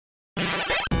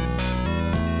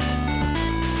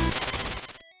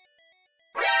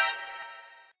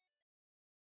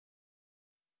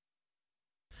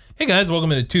Hey guys, welcome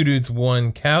to Two Dudes,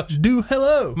 One Couch.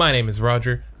 Hello. My name is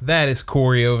Roger. That is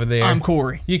Corey over there. I'm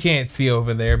Corey. You can't see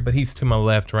over there, but he's to my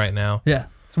left right now. Yeah.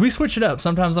 So we switch it up.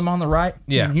 Sometimes I'm on the right.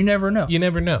 Yeah. You never know. You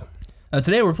never know.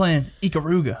 Today we're playing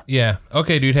Ikaruga. Yeah.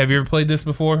 Okay, dude, have you ever played this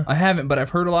before? I haven't, but I've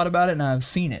heard a lot about it and I've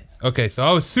seen it. Okay, so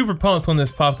I was super pumped when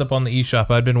this popped up on the eShop.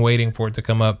 I'd been waiting for it to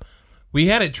come up. We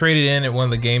had it traded in at one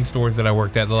of the game stores that I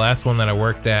worked at, the last one that I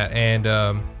worked at,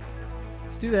 and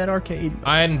Let's do that arcade.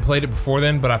 I hadn't played it before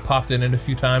then, but I popped in it a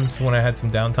few times when I had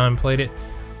some downtime, played it.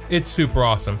 It's super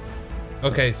awesome.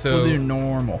 Okay, so... We'll do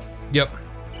normal. Yep.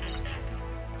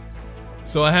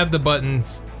 So I have the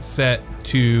buttons set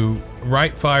to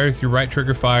right fires, your right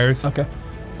trigger fires. Okay.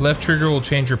 Left trigger will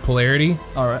change your polarity.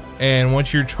 Alright. And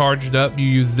once you're charged up, you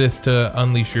use this to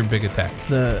unleash your big attack.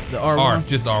 The R1? R,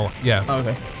 just R1, yeah.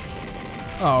 Okay.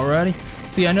 Alrighty.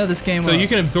 See, I know this game... So you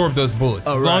can absorb those bullets.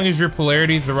 As long as your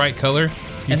polarity is the right color, you can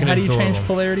absorb them. And how do you change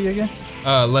polarity again?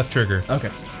 Left trigger. Okay.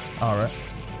 Alright.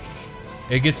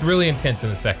 It gets really intense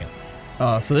in a second.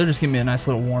 So they're just giving me a nice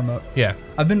little warm-up. Yeah.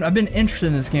 I've been interested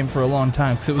in this game for a long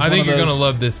time. Cause it was I think you're going to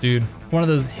love this, dude. One of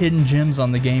those hidden gems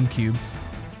on the GameCube.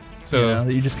 So, you know,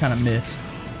 that you just kind of miss.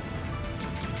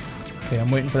 Okay,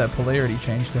 I'm waiting for that polarity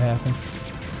change to happen.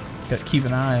 Got to keep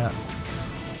an eye out.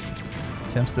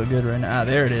 See, I'm still good right now. Ah,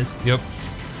 there it is. Yep.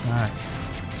 Nice.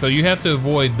 So you have to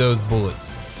avoid those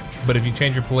bullets. But if you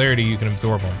change your polarity, you can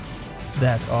absorb them.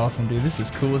 That's awesome, dude. This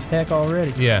is cool as heck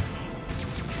already. Yeah.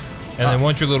 And then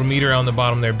once your little meter on the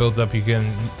bottom there builds up, you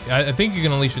can... I think you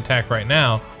can unleash attack right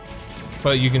now,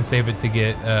 but you can save it to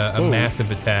get a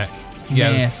massive attack.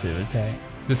 Yeah, massive attack.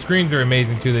 The screens are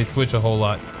amazing, too. They switch a whole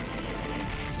lot.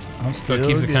 So it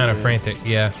keeps it kind of frantic,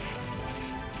 yeah.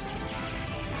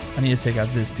 I need to take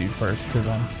out this dude first, because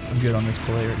I'm good on this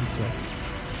polarity, so...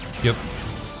 Yep.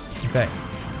 In fact,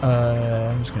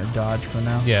 I'm just going to dodge for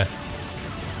now. Yeah.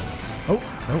 Oh,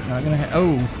 not going to...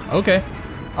 Oh, okay.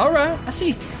 All right, I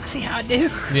see how I do.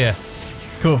 Yeah.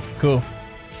 Cool. Oh,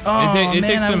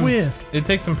 man, I whiffed. It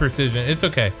takes some precision. It's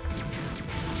okay.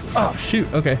 Oh,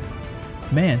 shoot, okay.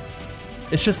 Man,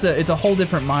 it's just it's a whole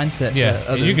different mindset.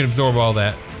 Yeah, you can absorb all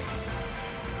that.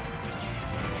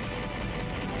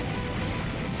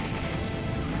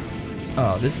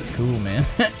 Oh, this is cool, man.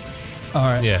 All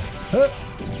right. Yeah.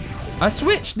 I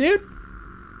switched, dude.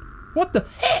 What the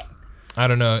heck? I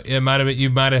don't know. It might have been, you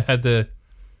might have had to...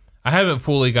 I haven't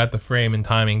fully got the frame and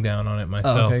timing down on it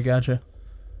myself. Oh, okay, gotcha.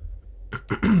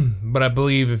 But I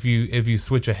believe if you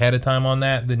switch ahead of time on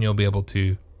that, then you'll be able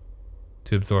to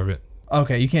absorb it.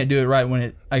 Okay, you can't do it right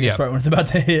when right when it's about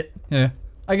to hit. Yeah.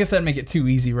 I guess that'd make it too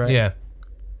easy, right? Yeah.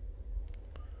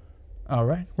 All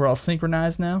right. We're all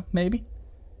synchronized now, maybe?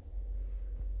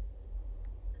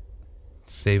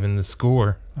 Saving the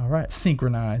score. All right,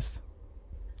 synchronized.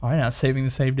 All right, now saving the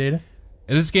save data.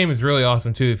 And this game is really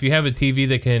awesome too. If you have a TV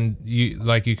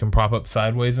that you can prop up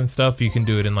sideways and stuff, you can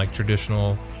do it in like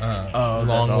traditional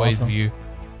long ways view.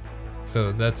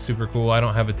 So that's super cool. I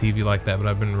don't have a TV like that, but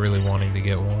I've been really wanting to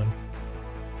get one.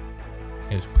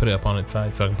 And just put it up on its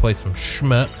side so I can play some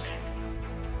shmups.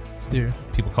 Dude,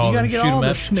 people call them shoot 'em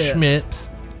up shmups.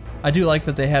 I do like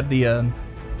that they have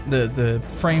the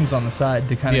frames on the side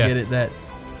to kind of get it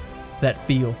that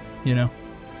feel, you know.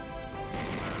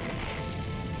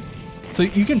 So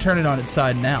you can turn it on its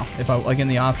side now, if I like in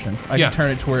the options. I can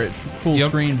turn it to where it's full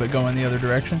screen but go in the other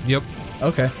direction. Yep.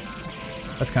 Okay.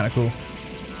 That's kind of cool.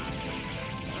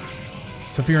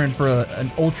 So if you're in for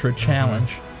an ultra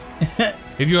challenge,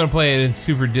 if you want to play it in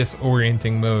super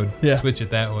disorienting mode, switch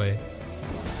it that way.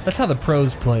 That's how the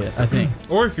pros play it, I think.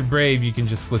 Or if you're brave, you can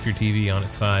just flip your TV on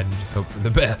its side and just hope for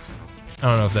the best. I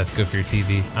don't know if that's good for your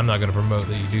TV. I'm not going to promote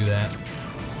that you do that.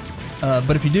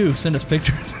 But if you do, send us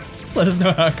pictures. Let us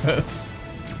know how it goes.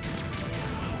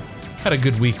 Had a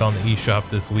good week on the eShop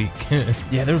this week.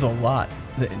 Yeah, there was a lot.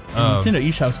 The Nintendo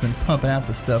eShop's been pumping out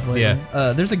the stuff lately.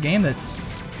 Yeah. There's a game that's...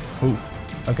 Ooh,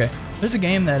 okay. There's a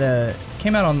game that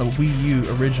came out on the Wii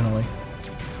U originally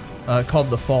called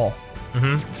The Fall.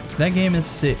 Mm-hmm. That game is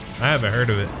sick. I haven't heard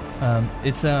of it.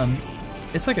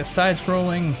 It's like a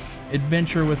side-scrolling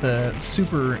adventure with a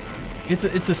super... It's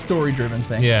a story-driven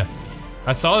thing. Yeah.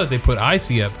 I saw that they put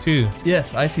Icy up too.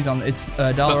 Yes, Icy's on. It's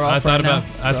 $1 off right now.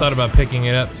 I thought about picking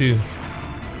it up too.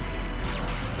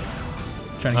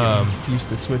 Trying to get used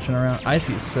to switching around.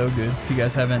 Icy is so good. If you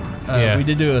guys haven't, we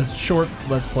did do a short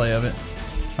Let's Play of it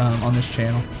on this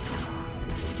channel.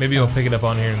 Maybe I'll pick it up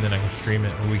on here and then I can stream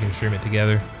it, or we can stream it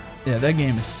together. Yeah, that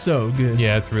game is so good.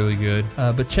 Yeah, it's really good.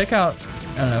 But check out,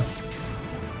 I don't know.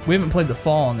 We haven't played The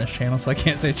Fall on this channel, so I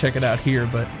can't say check it out here,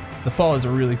 but The Fall is a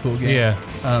really cool game. Yeah.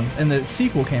 And the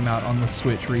sequel came out on the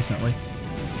Switch recently.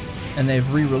 and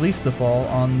they've re-released the Fall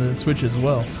on the Switch as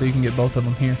well, so you can get both of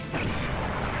them here.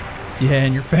 Yeah,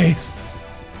 in your face.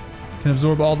 Can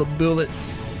absorb all the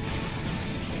bullets.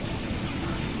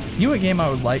 You know what game I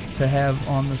would like to have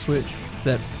on the Switch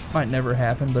that might never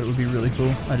happen, but it would be really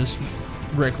cool? I just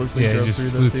recklessly drove just through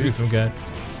flew those through two. some guys.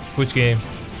 Which game?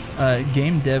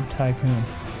 Game Dev Tycoon.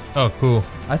 Oh, cool.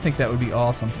 I think that would be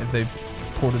awesome if they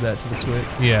ported that to the Switch.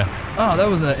 Yeah. Oh, that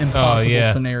was an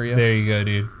impossible scenario. There you go,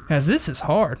 dude. Guys, this is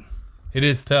hard. It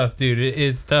is tough, dude. It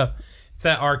is tough. It's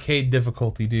that arcade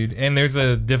difficulty, dude. And there's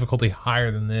a difficulty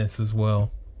higher than this as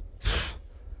well.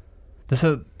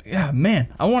 So, yeah,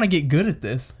 man, I want to get good at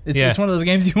this. It's one of those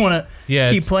games you want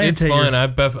to keep playing. It's fun.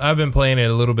 I've been playing it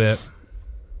a little bit.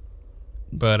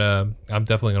 But I'm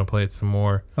definitely going to play it some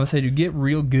more. I would say to get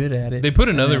real good at it. They put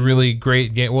another really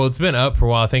great game. Well, it's been up for a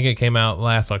while. I think it came out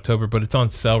last October, but it's on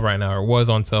sale right now. Or it was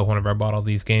on sale whenever I bought all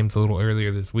these games a little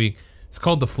earlier this week. It's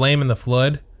called The Flame and the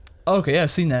Flood. Okay, yeah,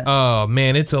 I've seen that. Oh,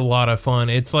 man, it's a lot of fun.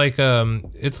 It's like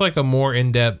a more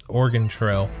in-depth Oregon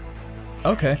Trail.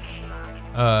 Okay.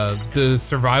 The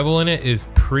survival in it is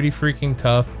pretty freaking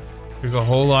tough. There's a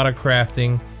whole lot of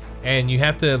crafting. And you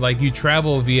have to, you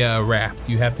travel via a raft.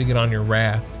 You have to get on your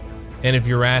raft. And if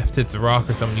your raft hits a rock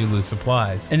or something, you lose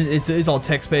supplies. And it's all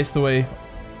text-based the way,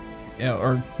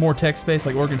 or more text-based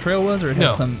like Oregon Trail was? Or it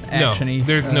has some action-y? No,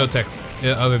 there's no text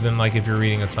other than, if you're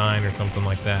reading a sign or something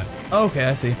like that. Okay,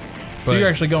 I see. So you're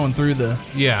actually going through the...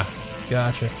 Yeah.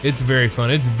 Gotcha. It's very fun.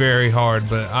 It's very hard,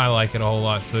 but I like it a whole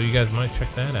lot. So you guys might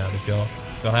check that out if y'all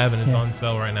have it. It's on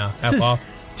sale right now. Half off.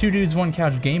 Two Dudes, One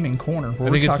Couch Gaming Corner, where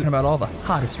we're talking about all the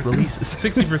hottest releases.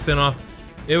 60% off.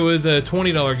 It was a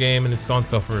 $20 game, and it's on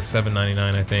sale for $7.99,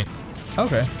 I think.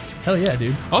 Okay. Hell yeah,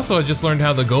 dude. Also, I just learned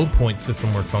how the gold point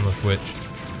system works on the Switch.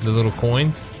 The little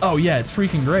coins. Oh, yeah, it's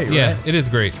freaking great, right? Yeah, it is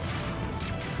great.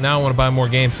 Now I want to buy more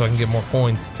games so I can get more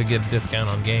coins to get a discount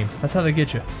on games. That's how they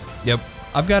get you. Yep.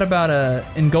 I've got about,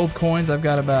 in gold coins, I've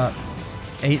got about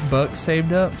 $8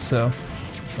 saved up, so...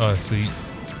 Oh, so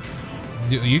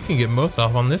you can get most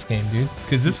off on this game, dude,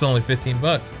 because this is only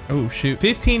 $15. Oh shoot!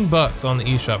 $15 on the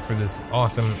eShop for this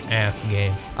awesome ass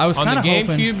game. I was kind of hoping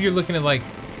on the GameCube. You're looking at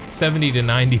 $70 to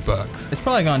 $90. It's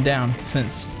probably gone down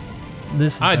since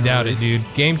this. I doubt it, dude.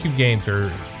 GameCube games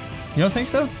are. You don't think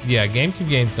so? Yeah, GameCube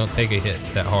games don't take a hit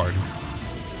that hard.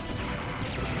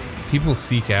 People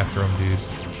seek after them, dude.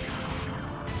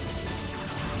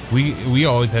 We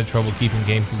always had trouble keeping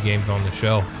GameCube games on the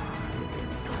shelf.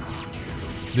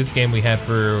 This game we had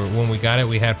when we got it,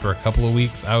 we had for a couple of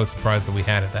weeks. I was surprised that we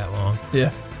had it that long.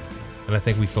 Yeah. And I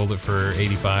think we sold it for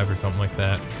 $85 or something like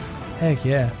that. Heck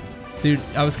yeah. Dude,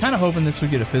 I was kind of hoping this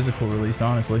would get a physical release,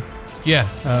 honestly. Yeah,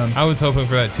 I was hoping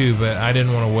for that too, but I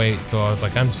didn't want to wait, so I was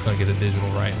like, I'm just going to get a digital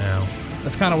right now.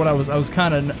 That's kind of what I was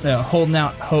kind of holding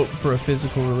out hope for a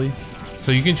physical release.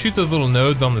 So you can shoot those little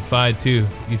nodes on the side too.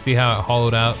 You see how it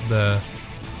hollowed out the...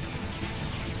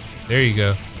 There you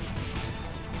go.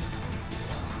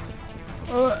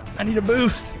 I need a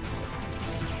boost.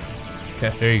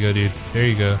 Okay. There you go, dude. There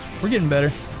you go. We're getting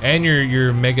better. And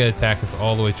your mega attack is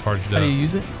all the way charged up. How do you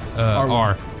use it?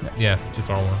 R. Yeah, just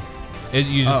R1.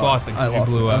 You just lost it because you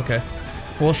blew up. Okay.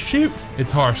 Well, shoot.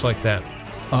 It's harsh like that.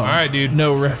 All right, dude.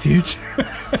 No refuge.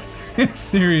 It's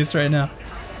serious right now.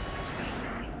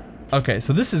 Okay,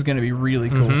 so this is going to be really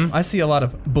cool. I see a lot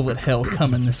of bullet hell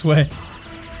coming this way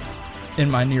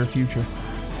in my near future.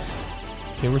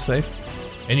 Okay, we're safe.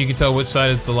 And you can tell which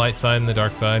side is the light side and the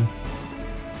dark side.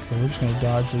 Okay, we're just going to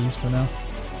dodge these for now.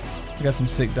 I got some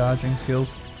sick dodging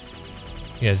skills.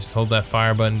 Yeah, just hold that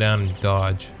fire button down and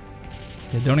dodge.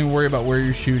 Yeah, don't even worry about where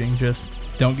you're shooting. Just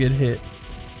don't get hit.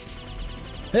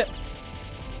 Hit.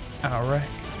 All right.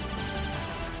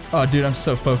 Oh, dude, I'm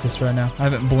so focused right now. I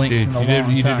haven't blinked in a long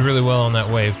time. You did really well on that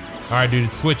wave. All right, dude,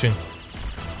 it's switching.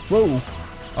 Whoa.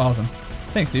 Awesome.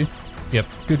 Thanks, dude. Yep.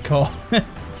 Good call.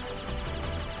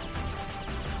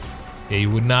 Yeah, you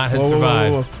would not have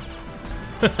survived.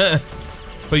 Whoa.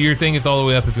 But your thing is all the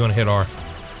way up if you want to hit R.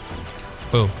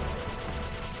 Boom.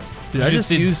 Dude,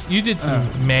 you did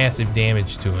some massive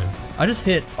damage to him. I just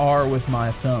hit R with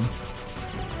my thumb.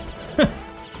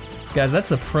 Guys, that's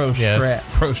the pro strat. Yeah,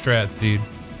 pro strats, dude.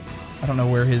 I don't know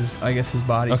where I guess his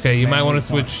body. Okay, you might want to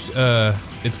switch.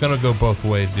 It's going to go both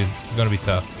ways, dude. It's going to be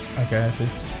tough. Okay, I see.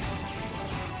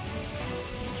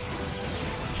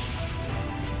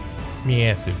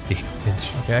 Massive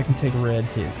damage. Okay, I can take red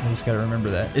hits. I just got to remember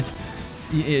that. It's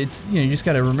you just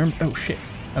got to remember. Oh shit.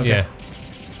 Okay. Yeah.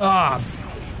 Ah,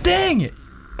 dang it!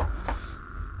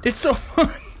 It's so fun.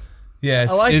 Yeah,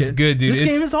 it's good, dude. This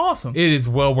game is awesome. It is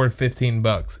well worth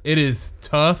 $15. It is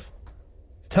tough.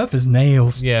 Tough as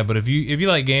nails. Yeah, but if you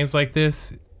like games like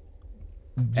this,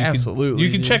 Absolutely.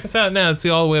 You can check us out now and see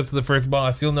all the way up to the first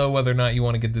boss. You'll know whether or not you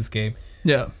want to get this game.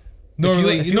 Yeah.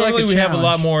 Normally, if you like we have a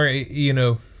lot more,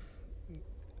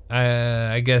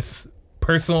 I guess,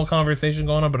 personal conversation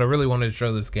going on, but I really wanted to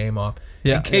show this game off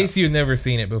in case you've never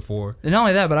seen it before. And not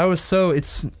only that, but I was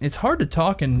it's hard to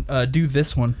talk and do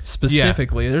this one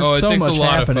specifically. There's so much happening. It takes a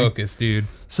lot of focus, dude.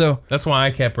 So that's why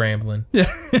I kept rambling.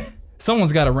 Yeah.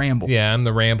 Someone's got to ramble. Yeah, I'm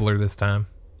the rambler this time.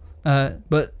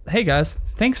 But hey guys,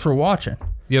 thanks for watching.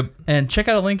 Yep. And check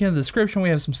out a link in the description. We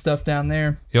have some stuff down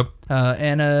there. Yep.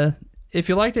 And if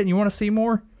you liked it and you want to see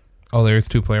more, there's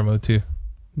 2-player mode too.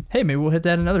 Hey, maybe we'll hit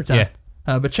that another time.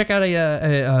 Yeah. But check out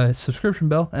a subscription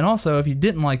bell. And also, if you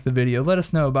didn't like the video, let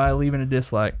us know by leaving a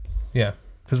dislike. Yeah.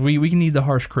 Because we need the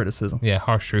harsh criticism. Yeah,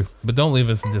 harsh truth. But don't leave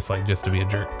us a dislike just to be a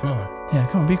jerk. Come on. Yeah,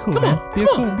 come on, be cool, man. Be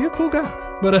a cool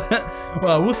guy. But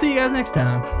well, we'll see you guys next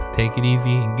time. Take it easy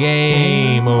and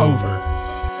game over.